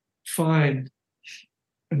find,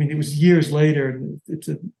 I mean, it was years later, and it's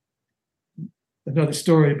another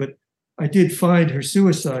story, but I did find her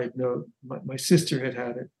suicide note. My sister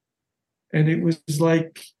had it. And it was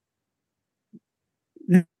like,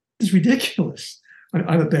 this is ridiculous.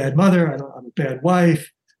 I'm a bad mother. I'm a bad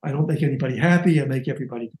wife. I don't make anybody happy. I make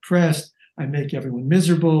everybody depressed. I make everyone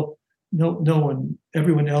miserable.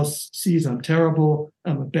 Everyone else sees I'm terrible.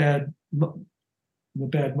 I'm a bad mother.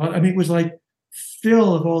 I mean, it was like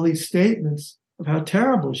full of all these statements of how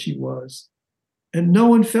terrible she was. And no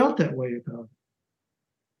one felt that way about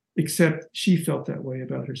it, except she felt that way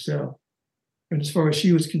about herself. And as far as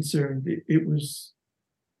she was concerned, it was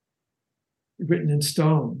written in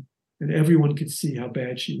stone, and everyone could see how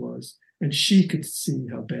bad she was, and she could see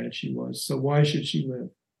how bad she was. So why should she live?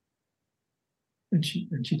 And she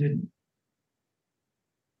didn't.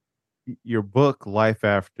 Your book, Life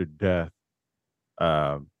After Death,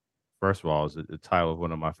 um, first of all, is the title of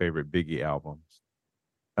one of my favorite Biggie albums.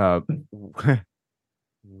 Uh,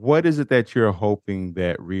 what is it that you're hoping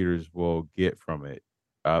that readers will get from it?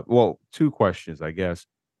 Well, two questions, I guess.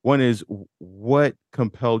 One is, what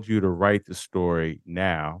compelled you to write the story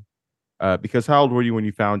now? Because how old were you when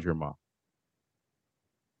you found your mom?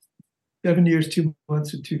 7 years, 2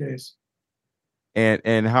 months, and 2 days.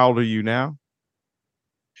 And how old are you now?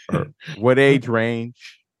 Or what age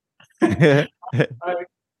range? I,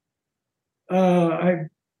 I'm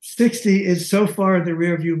 60 is so far in the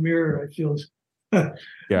rearview mirror. I feel, I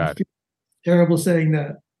Got it. feel terrible saying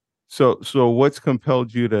that. So what's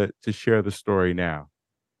compelled you to share the story now,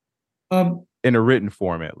 Um, in a written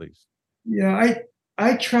form, at least? yeah,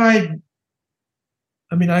 I tried.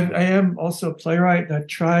 I mean, I am also a playwright. And I've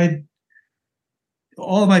tried.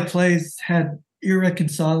 All my plays had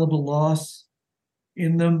irreconcilable loss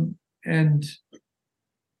in them, and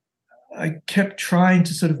I kept trying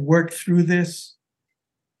to sort of work through this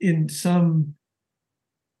in some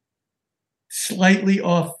slightly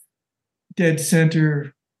off dead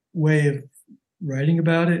center way of writing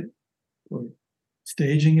about it or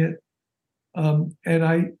staging it. And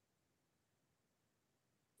I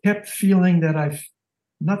kept feeling that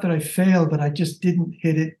not that I failed, but I just didn't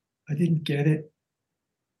hit it. I didn't get it.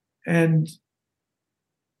 And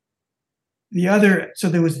so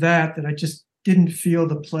there was that I just didn't feel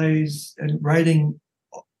the plays and writing,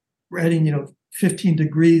 15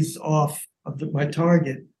 degrees off of my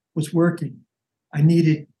target was working. I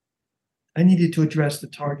needed to address the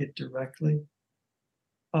target directly.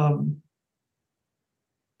 And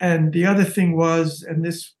the other thing was,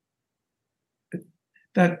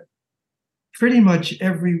 that pretty much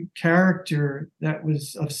every character that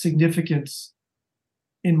was of significance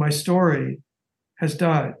in my story has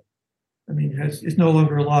died. I mean, is no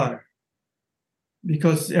longer alive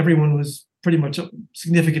because everyone was pretty much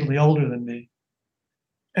significantly older than me.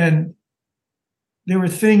 And there were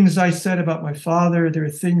things I said about my father, there are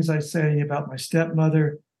things I say about my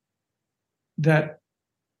stepmother that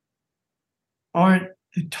aren't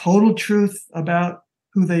the total truth about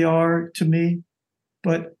who they are to me,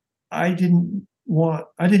 but I didn't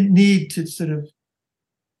need to sort of,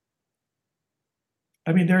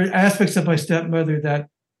 I mean, there are aspects of my stepmother that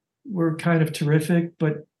were kind of terrific,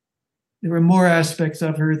 but there were more aspects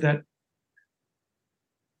of her that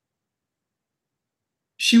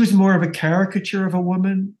she was more of a caricature of a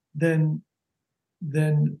woman than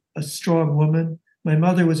a strong woman. My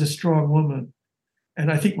mother was a strong woman.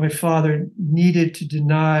 And I think my father needed to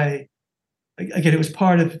deny, again, it was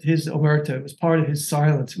part of his omerta, it was part of his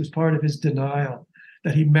silence, it was part of his denial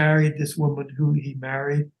that he married this woman who he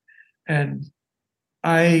married. And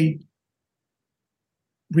I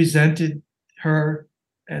resented her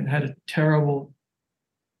and had a terrible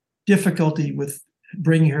difficulty with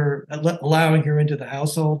bringing her, allowing her into the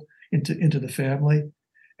household, into the family.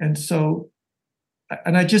 And so,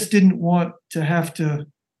 and I just didn't want to have to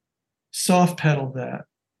soft pedal that.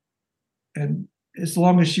 And as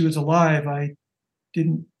long as she was alive, I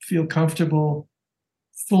didn't feel comfortable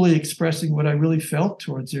fully expressing what I really felt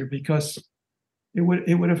towards her because it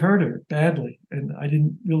would have hurt her badly, and I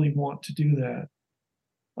didn't really want to do that.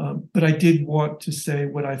 But I did want to say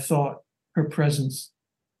what I thought her presence,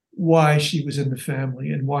 why she was in the family,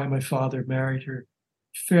 and why my father married her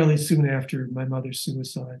fairly soon after my mother's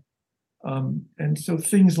suicide. And so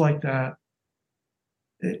things like that,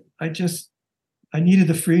 I needed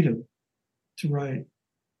the freedom to write,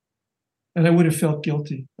 and I would have felt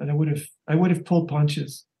guilty, and I would have pulled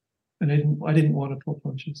punches, and I didn't want to pull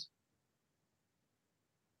punches.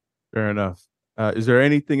 Fair enough. Is there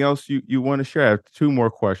anything else you want to share? I have two more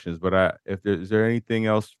questions, but is there anything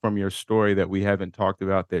else from your story that we haven't talked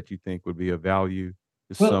about that you think would be of value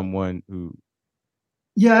to Well, someone who?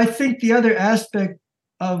 yeah, I think the other aspect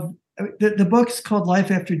of the book's called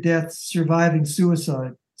Life After Death: Surviving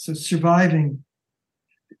Suicide. So surviving,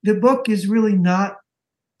 the book is really not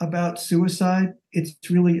about suicide. It's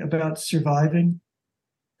really about surviving,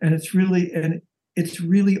 and it's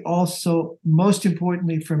really also, most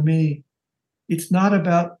importantly for me, it's not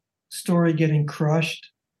about story getting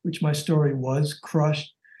crushed, which my story was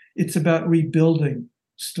crushed. It's about rebuilding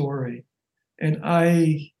story. And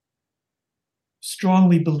I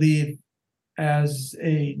strongly believe, as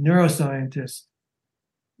a neuroscientist,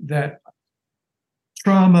 that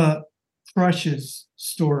trauma crushes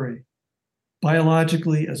story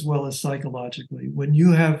biologically as well as psychologically. When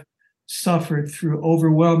you have suffered through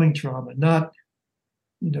overwhelming trauma, not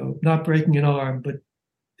breaking an arm, but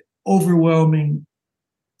overwhelming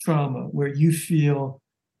trauma where you feel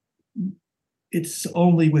it's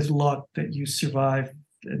only with luck that you survive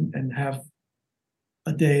and have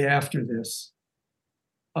a day after this,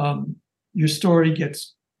 your story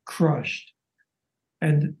gets crushed.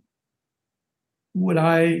 And what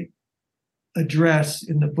I address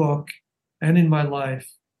in the book and in my life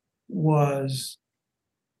was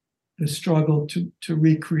the struggle to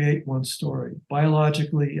recreate one's story,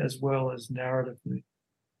 biologically as well as narratively.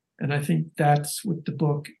 And I think that's what the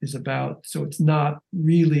book is about. So it's not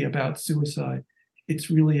really about suicide, it's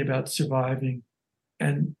really about surviving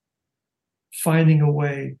and finding a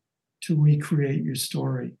way to recreate your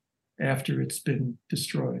story after it's been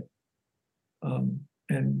destroyed.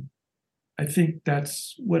 And I think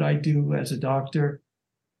that's what I do as a doctor,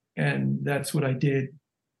 and that's what I did.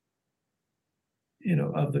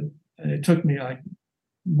 And it took me like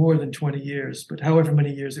more than 20 years, but however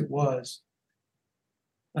many years it was,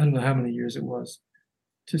 I don't know how many years it was,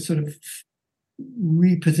 to sort of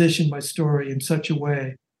reposition my story in such a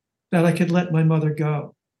way that I could let my mother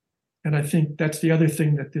go. And I think that's the other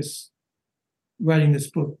thing that writing this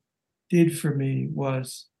book did for me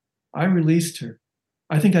was I released her.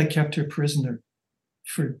 I think I kept her prisoner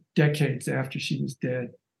for decades after she was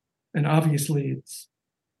dead. And obviously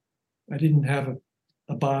I didn't have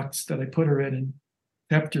a box that I put her in and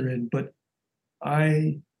kept her in, but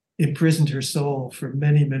I imprisoned her soul for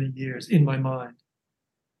many, many years in my mind.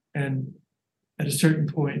 And at a certain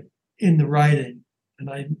point, in the writing, and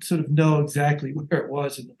I sort of know exactly where it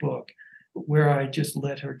was in the book, where I just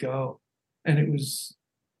let her go, and it was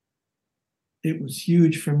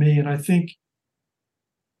huge for me. And I think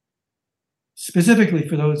specifically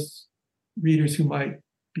for those readers who might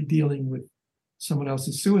be dealing with someone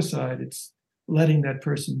else's suicide, it's letting that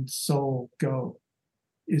person's soul go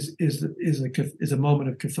is a moment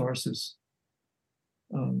of catharsis.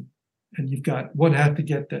 And you've got one have to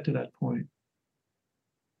get that to that point.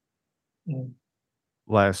 Um,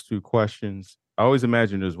 Last two questions. I always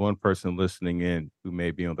imagine there's one person listening in who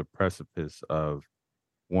may be on the precipice of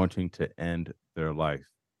wanting to end their life.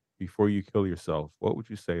 Before you kill yourself, what would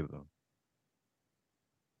you say to them?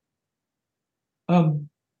 um,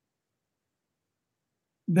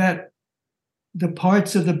 that the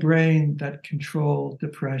parts of the brain that control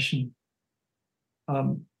depression,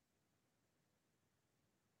 um,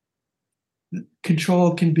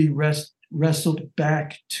 control can be wrestled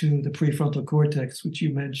back to the prefrontal cortex, which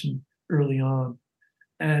you mentioned early on.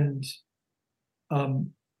 And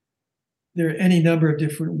um, there are any number of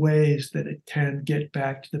different ways that it can get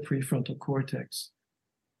back to the prefrontal cortex.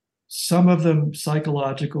 Some of them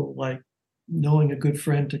psychological, like knowing a good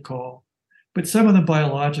friend to call, but some of them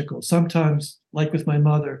biological. Sometimes, like with my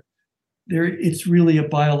mother, it's really a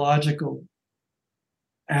biological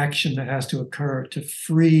action that has to occur to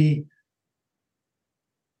free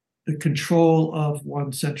the control of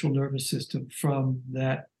one's central nervous system from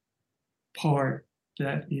that part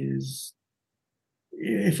that is,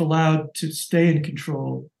 if allowed to stay in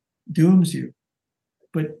control, dooms you.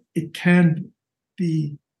 But it can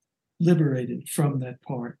be liberated from that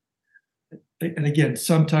part. And again,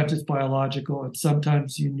 sometimes it's biological, and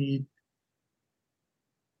sometimes you need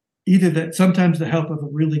either that, sometimes the help of a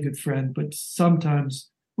really good friend, but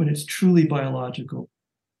sometimes when it's truly biological,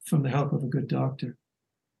 from the help of a good doctor.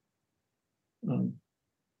 Um,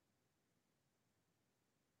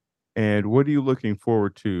 And what are you looking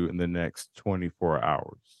forward to in the next 24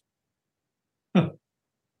 hours?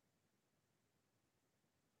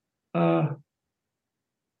 uh,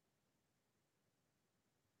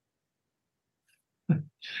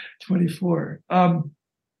 24.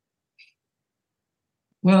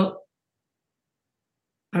 Well,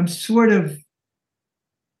 I'm sort of,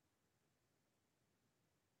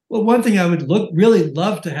 well, one thing I would really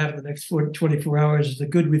love to have in the next 24 hours is a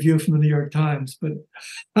good review from the New York Times, but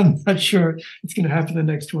I'm not sure it's going to happen in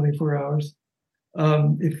the next 24 hours.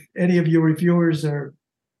 If any of your reviewers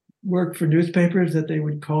work for newspapers, that they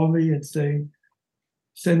would call me and say,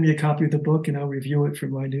 send me a copy of the book and I'll review it for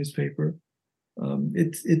my newspaper.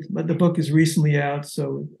 The book is recently out,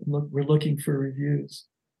 so we're looking for reviews.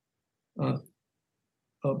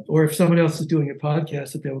 Or if someone else is doing a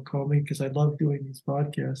podcast, that they will call me, because I love doing these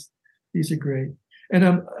podcasts. These are great.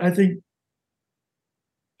 And I think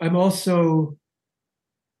I'm also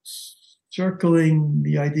circling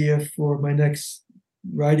the idea for my next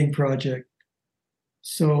writing project.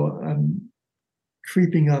 So I'm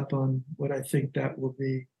creeping up on what I think that will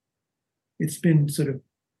be. It's been sort of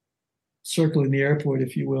circling the airport,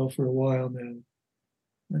 if you will, for a while now.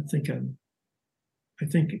 I think I'm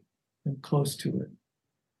close to it.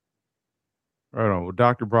 Right on. Well,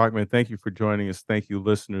 Dr. Brockman, thank you for joining us. Thank you,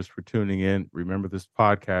 listeners, for tuning in. Remember, this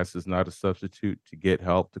podcast is not a substitute to get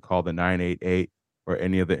help. To call the 988 or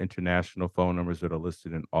any of the international phone numbers that are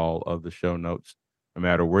listed in all of the show notes. No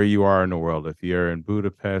matter where you are in the world, if you're in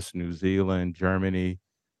Budapest, New Zealand, Germany,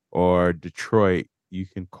 or Detroit, you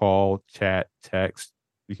can call, chat, text.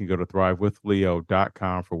 You can go to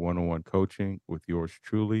thrivewithleo.com for one-on-one coaching with yours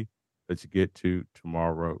truly. Let's get to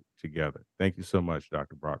tomorrow together. Thank you so much,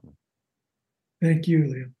 Dr. Brockman. Thank you,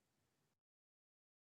 Leo.